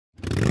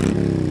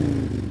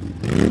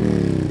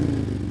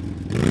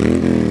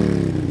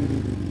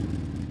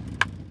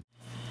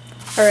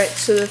Alright,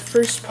 so the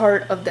first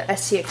part of the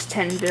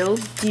SCX10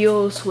 build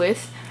deals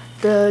with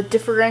the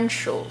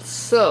differentials.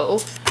 So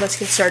let's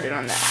get started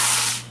on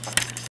that.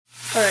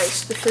 Alright,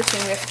 so the first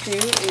thing we have to do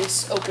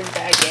is open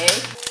bag A.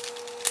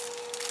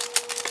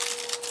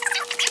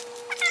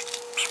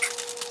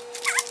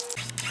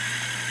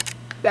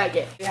 Bag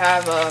A. We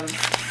have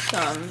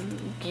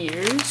some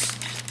gears,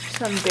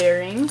 some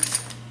bearings,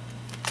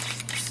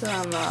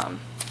 some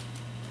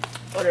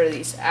what are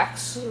these,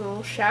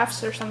 axle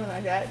shafts or something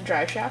like that,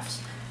 drive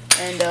shafts,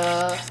 and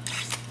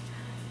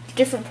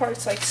different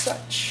parts like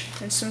such,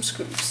 and some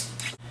screws.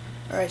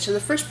 Alright, so the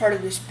first part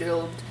of this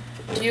build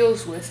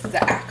deals with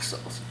the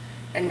axles,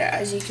 and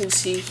as you can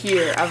see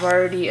here, I've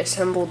already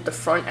assembled the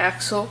front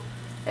axle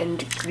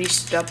and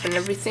greased up and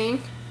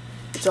everything.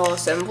 It's all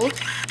assembled,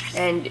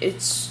 and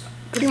it's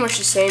pretty much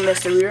the same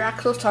as the rear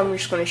axle, so I'm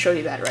just going to show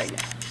you that right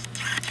now.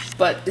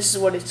 But this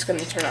is what it's going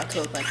to turn out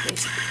to look like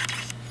basically.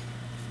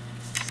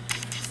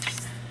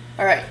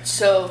 Alright,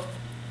 so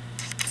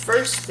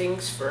first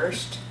things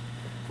first,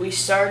 we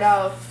start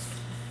out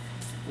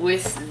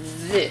with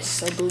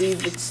this. I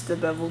believe it's the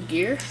bevel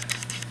gear.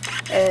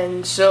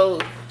 And so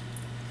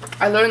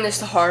I learned this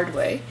the hard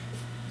way.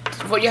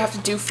 What you have to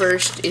do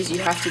first is you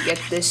have to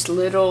get this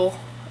little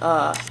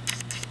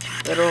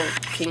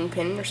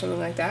kingpin or something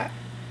like that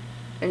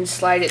and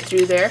slide it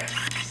through there,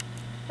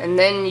 and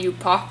then you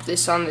pop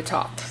this on the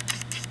top.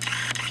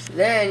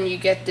 Then you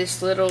get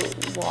this little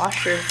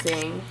washer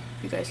thing.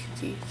 You guys can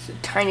see, it's a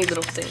tiny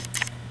little thing,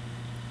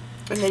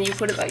 and then you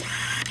put it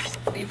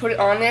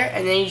on there,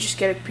 and then you just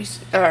get a piece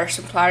or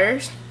some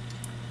pliers.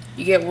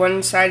 You get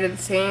one side of the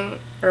thing,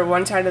 or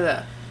one side of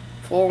the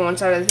full, one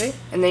side of the thing,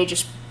 and then you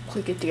just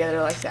click it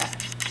together like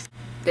that.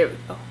 There we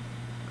go,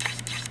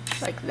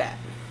 like that.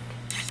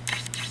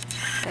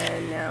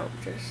 And now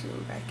just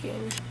zoom back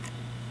in.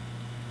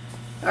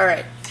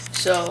 Alright,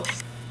 so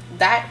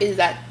that is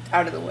that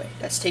out of the way.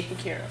 That's taken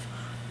care of.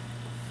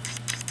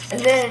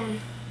 And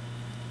then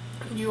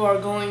you are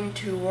going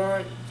to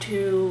want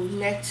to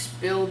next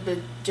build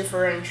the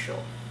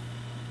differential.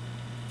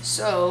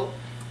 So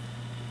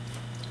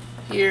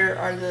here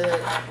are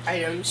the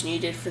items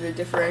needed for the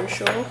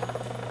differential,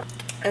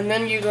 and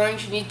then you're going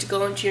to need to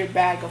go into your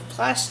bag of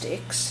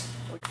plastics,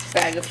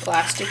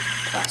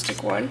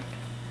 plastic one,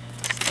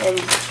 and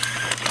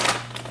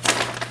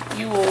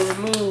you will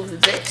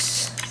remove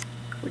this,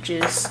 which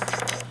is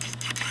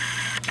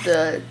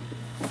the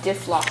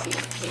diff locking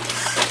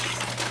case.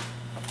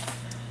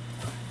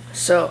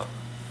 So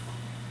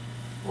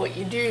what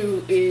you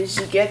do is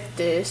you get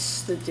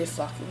this, the diff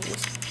locking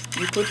case,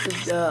 you put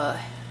the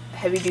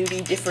heavy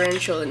duty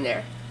differential in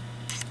there.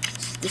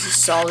 This is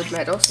solid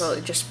metal, so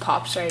it just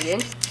pops right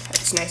in.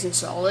 It's nice and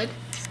solid.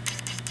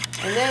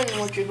 And then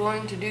what you're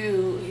going to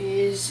do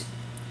is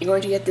you're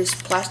going to get this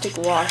plastic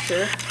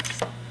washer,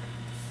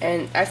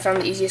 and I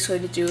found the easiest way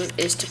to do it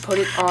is to put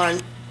it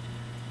on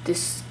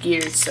this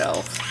gear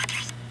itself,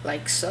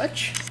 like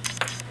such.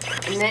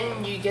 And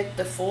then you get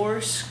the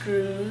 4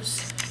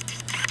 screws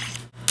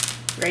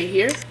right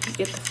here. You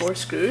get the 4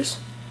 screws.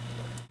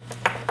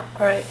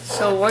 Alright,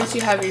 so once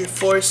you have your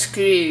 4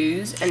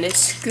 screws and a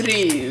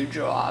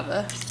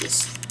screwdriver,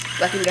 this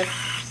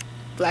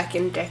Black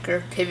 &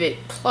 Decker Pivot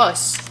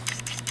Plus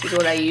is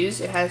what I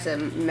use. It has a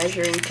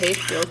measuring tape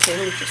built in,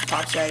 which just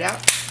pops right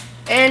out,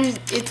 and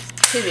it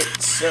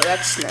pivots, so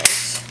that's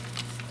nice.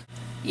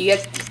 You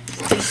get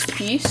this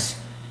piece,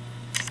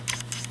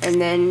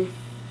 and then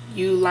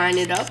you line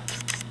it up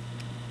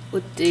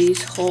with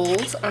these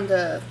holes on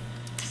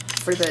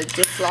for the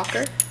diff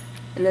locker,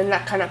 and then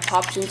that kind of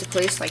pops into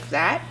place like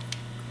that.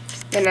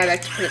 Then I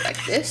like to put it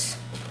like this,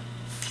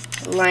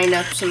 line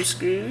up some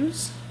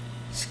screws,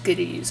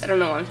 I don't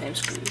know why I'm saying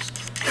screws.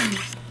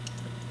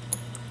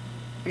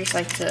 I just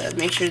like to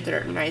make sure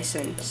they're nice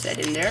and set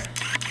in there.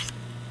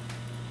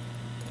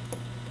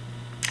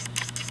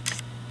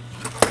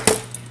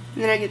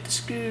 And then I get the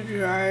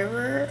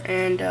screwdriver,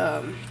 and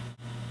I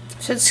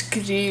said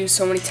screw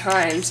so many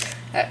times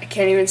I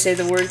can't even say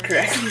the word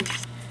correctly.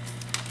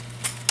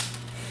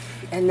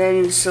 And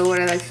then, so what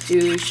I like to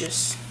do is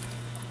just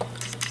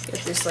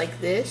get this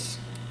like this,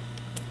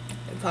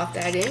 and pop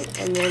that in,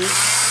 and then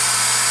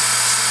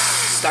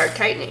start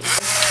tightening.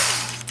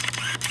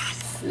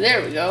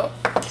 There we go.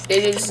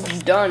 It is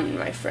done,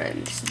 my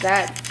friends.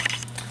 That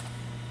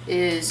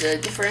is a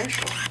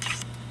differential.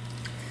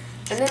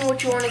 And then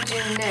what you want to do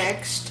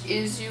next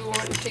is you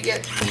want to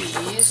get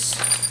these,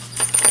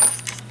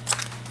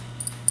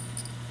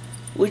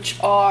 which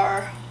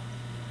are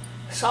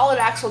solid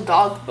axle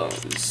dog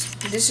bones.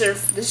 This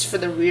is for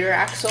the rear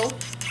axle,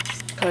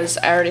 because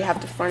I already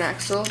have the front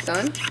axle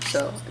done.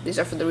 So these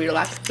are for the rear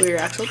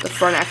axle. The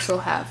front axle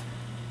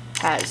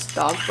has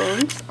dog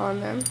bones on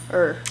them,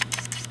 or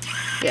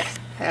yeah,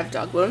 have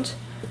dog bones.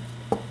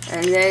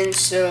 And then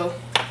so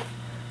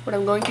what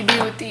I'm going to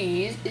do with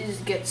these is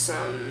get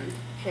some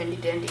handy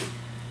dandy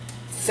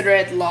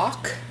thread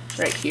lock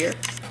right here,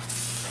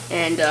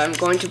 and I'm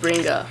going to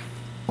bring a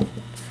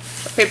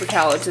paper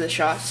towel into the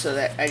shot so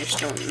that I just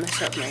don't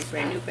mess up my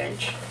brand new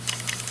bench,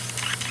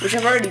 which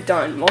I've already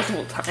done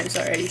multiple times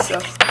already, so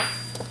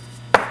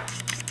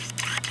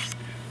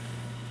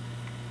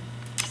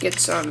get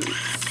some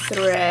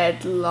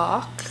thread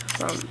lock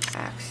from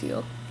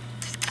AXiAL.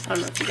 I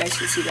don't know if you guys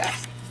can see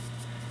that.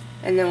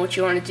 And then what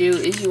you want to do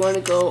is you want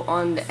to go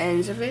on the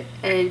ends of it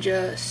and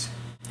just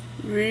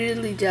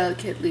really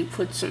delicately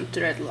put some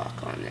thread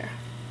lock on there.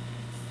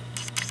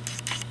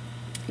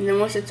 And then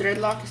once the thread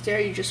lock is there,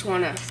 you just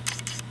want to,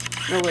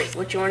 no wait,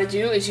 what you want to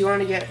do is you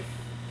want to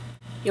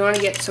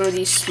get some of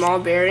these small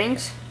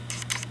bearings,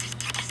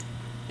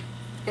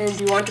 and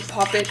you want to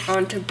pop it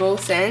onto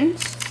both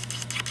ends,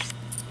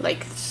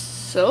 like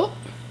so,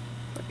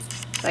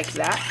 like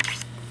that.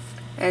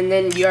 And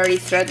then you already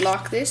thread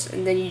lock this,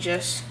 and then you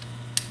just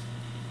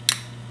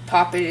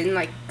pop it in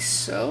like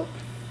so.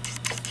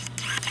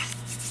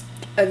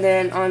 And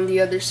then on the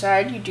other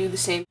side, you do the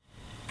same.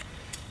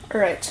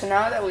 Alright, so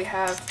now that we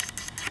have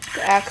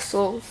the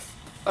axle,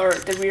 or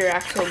the rear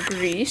axle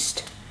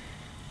greased,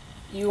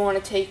 you want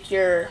to take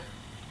your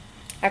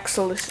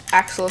axle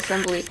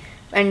assembly,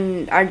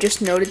 and I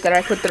just noted that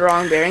I put the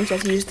wrong bearings. You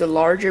have to use the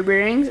larger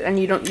bearings, and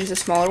you don't use the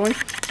smaller one,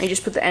 and you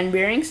just put the end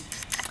bearings,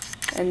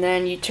 and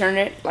then you turn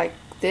it like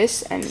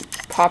this and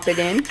pop it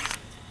in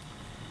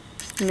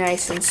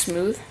nice and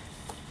smooth.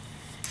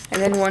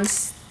 And then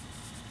once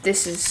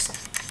this is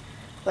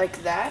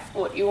like that,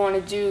 what you want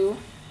to do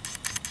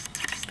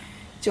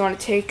is you want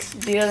to take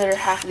the other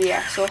half of the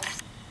axle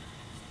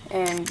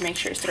and make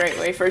sure it's the right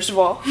way first of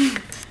all,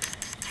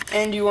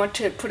 and you want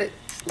to put it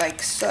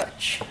like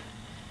such.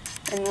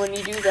 And when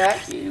you do that,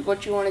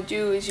 what you want to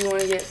do is you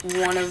want to get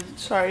one of,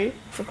 sorry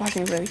for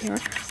talking by the camera,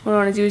 what you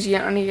want to do is you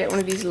want to get one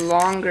of these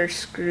longer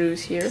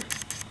screws here.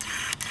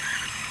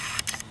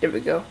 There we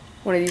go,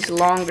 one of these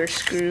longer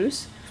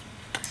screws,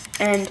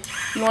 and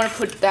you want to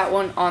put that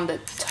one on the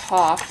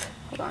top.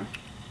 Hold on,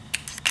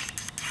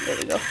 there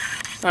we go.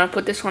 You want to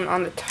put this one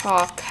on the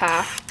top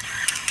half,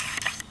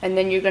 and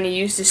then you're going to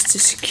use this to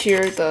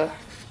secure the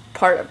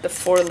part of the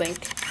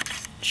 4-link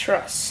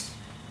truss.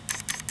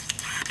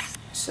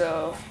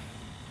 So,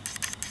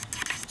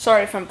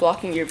 sorry if I'm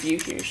blocking your view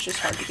here, it's just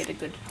hard to get a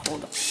good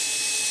hold of.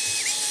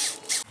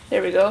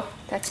 There we go,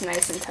 that's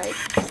nice and tight.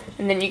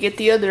 And then you get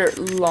the other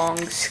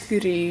long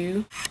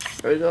screw.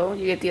 There we go,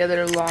 you get the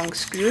other long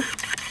screw,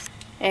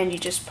 and you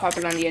just pop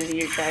it on the end of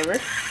your driver.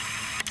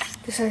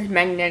 This has a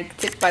magnetic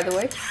tip, by the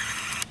way.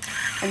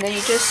 And then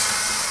you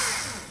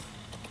just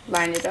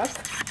line it up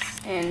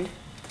and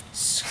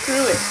screw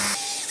it.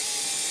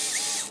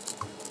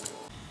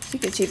 You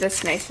can see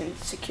that's nice and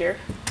secure.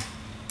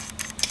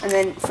 And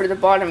then for the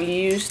bottom, you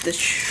use the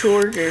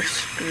shorter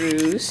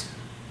screws,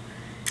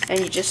 and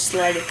you just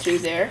slide it through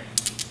there.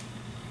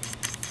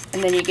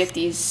 And then you get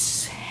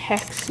these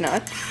hex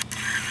nuts,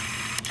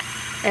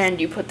 and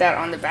you put that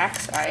on the back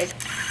side.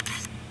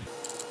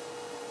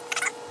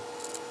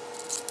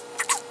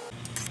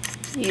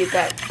 You get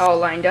that all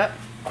lined up,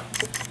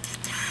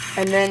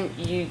 and then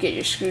you get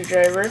your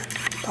screwdriver,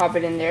 pop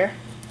it in there,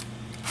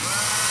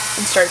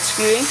 and start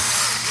screwing.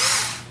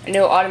 And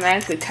it'll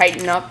automatically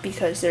tighten up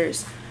because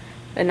there's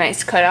a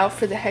nice cutout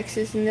for the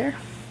hexes in there.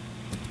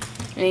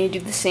 And you do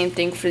the same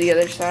thing for the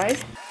other side.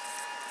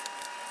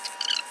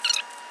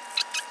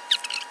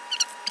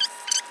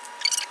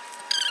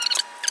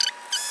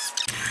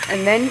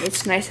 And then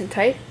it's nice and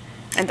tight,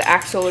 and the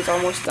axle is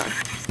almost done.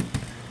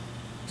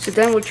 So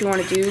then what you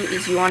want to do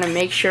is you want to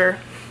make sure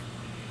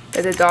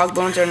that the dog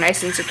bones are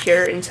nice and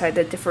secure inside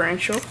the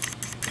differential.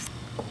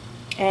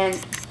 And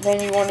then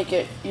you want to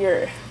get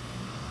your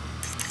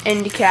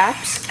end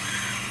caps,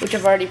 which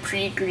I've already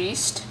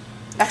pre-greased.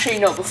 Actually,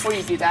 no, before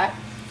you do that,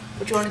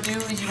 what you want to do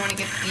is you want to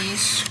get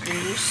these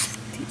screws,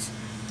 these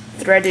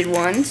threaded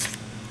ones,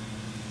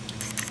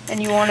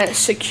 and you want to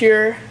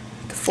secure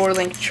the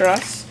 4-link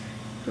truss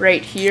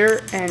right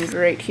here and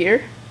right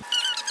here.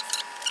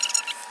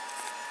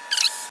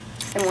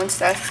 And once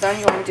that's done,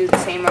 you want to do the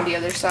same on the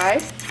other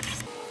side.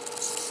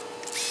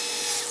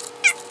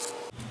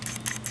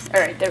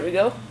 Alright, there we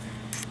go.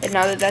 And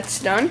now that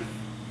that's done,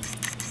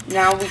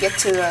 now we get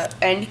to the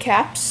end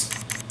caps,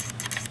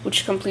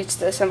 which completes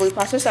the assembly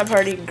process. I've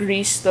already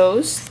greased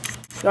those.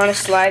 You want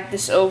to slide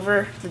this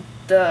over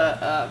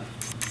the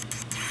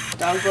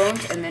dog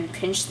bones, and then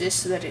pinch this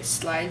so that it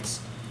slides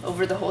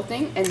over the whole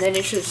thing, and then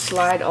it should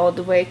slide all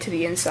the way to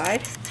the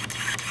inside.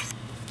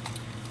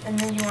 And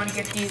then you want to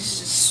get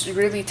these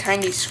really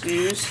tiny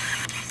screws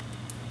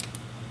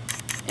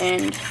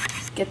and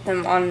get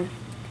them on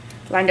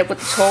lined up with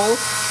this hole.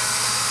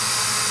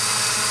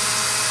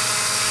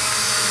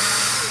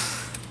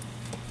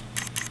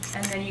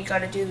 And then you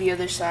gotta do the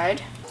other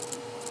side.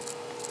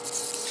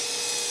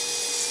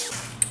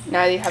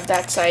 Now you have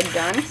that side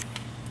done,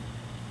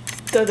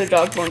 the other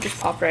dog bone just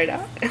pop right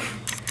out.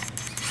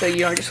 So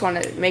you just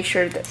want to make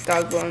sure that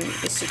dog bone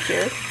is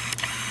secure.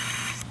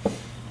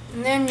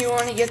 And then you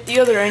want to get the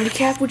other end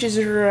cap, which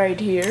is right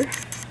here,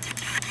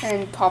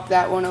 and pop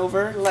that one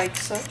over like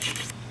such,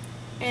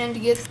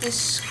 and get this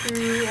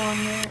screw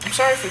on there. I'm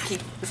sorry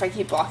if I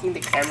keep blocking the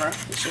camera.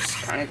 It's just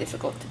kind of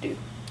difficult to do.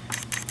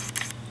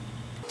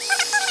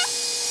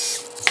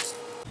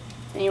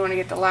 And you want to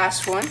get the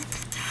last one.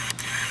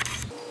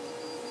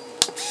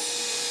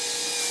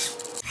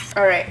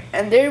 Alright,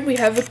 and there we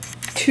have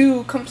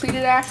 2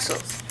 completed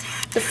axles.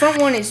 The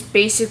front one is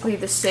basically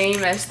the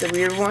same as the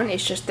rear one.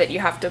 It's just that you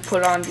have to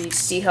put on the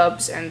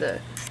C-hubs and the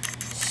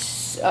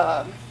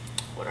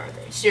what are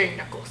they? Steering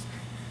knuckles.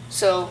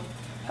 So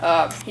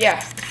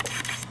yeah.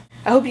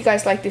 I hope you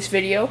guys like this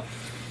video.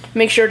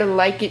 Make sure to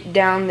like it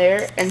down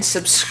there and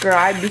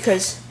subscribe,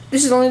 because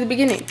this is only the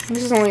beginning.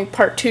 This is only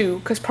part 2,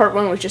 because part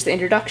 1 was just the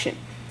introduction.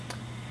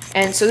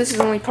 And so this is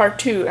only part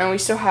 2, and we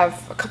still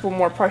have a couple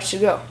more parts to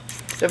go.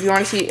 So if you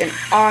want to see an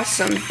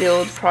awesome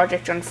build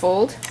project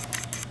unfold,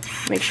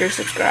 make sure to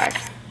subscribe.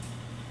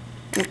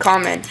 And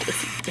comment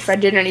if I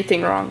did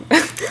anything wrong.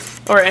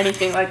 Or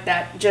anything like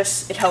that.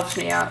 Just, it helps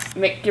me out.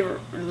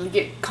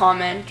 Get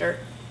comment, or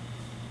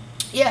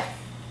yeah.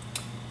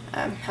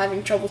 I'm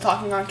having trouble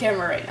talking on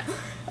camera right now.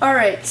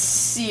 Alright,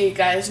 see you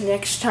guys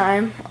next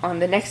time on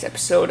the next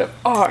episode of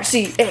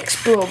RC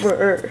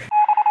Explorer.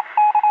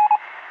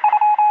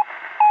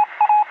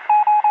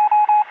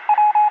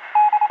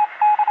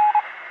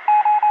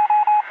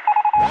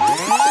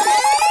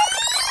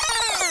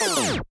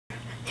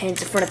 Hands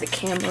in front of the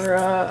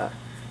camera.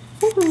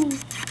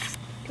 Woohoo!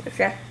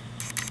 Okay.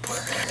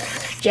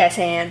 Jazz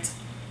hands.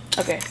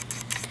 Okay.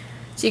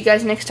 See you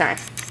guys next time.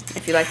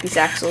 If you like these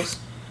axles,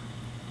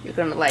 you're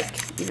gonna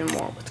like even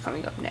more what's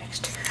coming up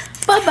next.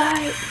 Bye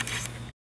bye!